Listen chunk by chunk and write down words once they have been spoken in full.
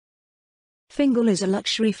Fingal is a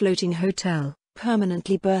luxury floating hotel,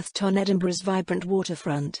 permanently berthed on Edinburgh's vibrant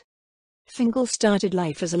waterfront. Fingal started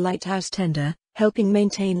life as a lighthouse tender, helping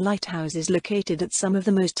maintain lighthouses located at some of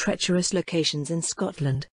the most treacherous locations in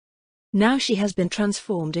Scotland. Now she has been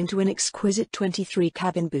transformed into an exquisite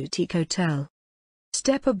 23-cabin boutique hotel.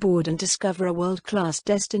 Step aboard and discover a world-class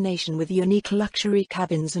destination with unique luxury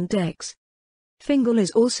cabins and decks. Fingal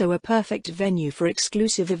is also a perfect venue for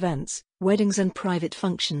exclusive events, weddings and private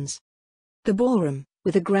functions. The ballroom,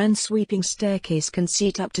 with a grand sweeping staircase, can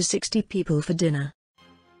seat up to 60 people for dinner.